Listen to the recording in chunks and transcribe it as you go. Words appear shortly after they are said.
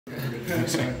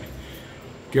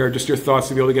Gera, just your thoughts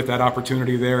to be able to get that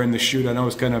opportunity there in the shoot. I know it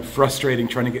was kind of frustrating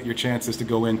trying to get your chances to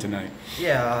go in tonight.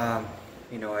 Yeah,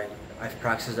 you know, I've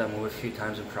practiced that move a few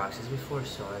times in practice before,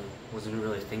 so I wasn't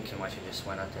really thinking much. I just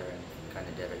went out there and kind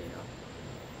of did it, you know.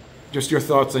 Just your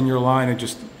thoughts on your line and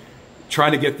just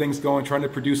trying to get things going, trying to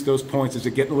produce those points. Is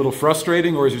it getting a little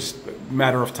frustrating, or is it just a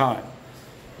matter of time?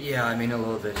 Yeah, I mean, a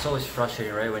little bit. It's always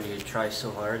frustrating, right, when you try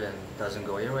so hard and it doesn't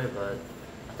go your way, but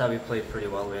I thought we played pretty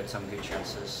well. We had some good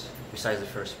chances, besides the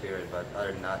first period, but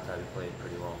other than that, I thought we played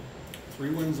pretty well.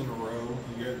 3 wins in a row.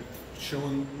 You get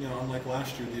showing, you know, unlike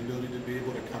last year, the ability to be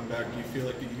able to come back. Do you feel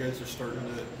like you guys are starting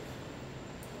to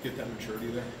get that maturity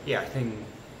there? Yeah, I think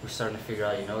we're starting to figure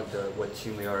out, you know, what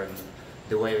team we are and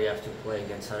the way we have to play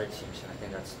against other teams, and I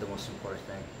think that's the most important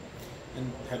thing.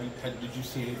 And did you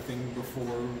see anything before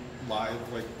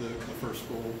live, like the first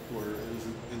goal, or is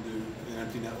it into an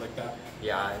empty net like that?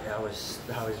 Yeah, that was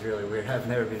really weird. I've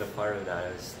never been a part of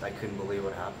that. I couldn't believe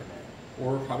what happened there.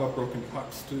 Or how about broken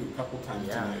pucks too, a couple times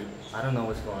tonight? I don't know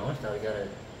what's going on with that. We gotta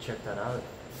check that out.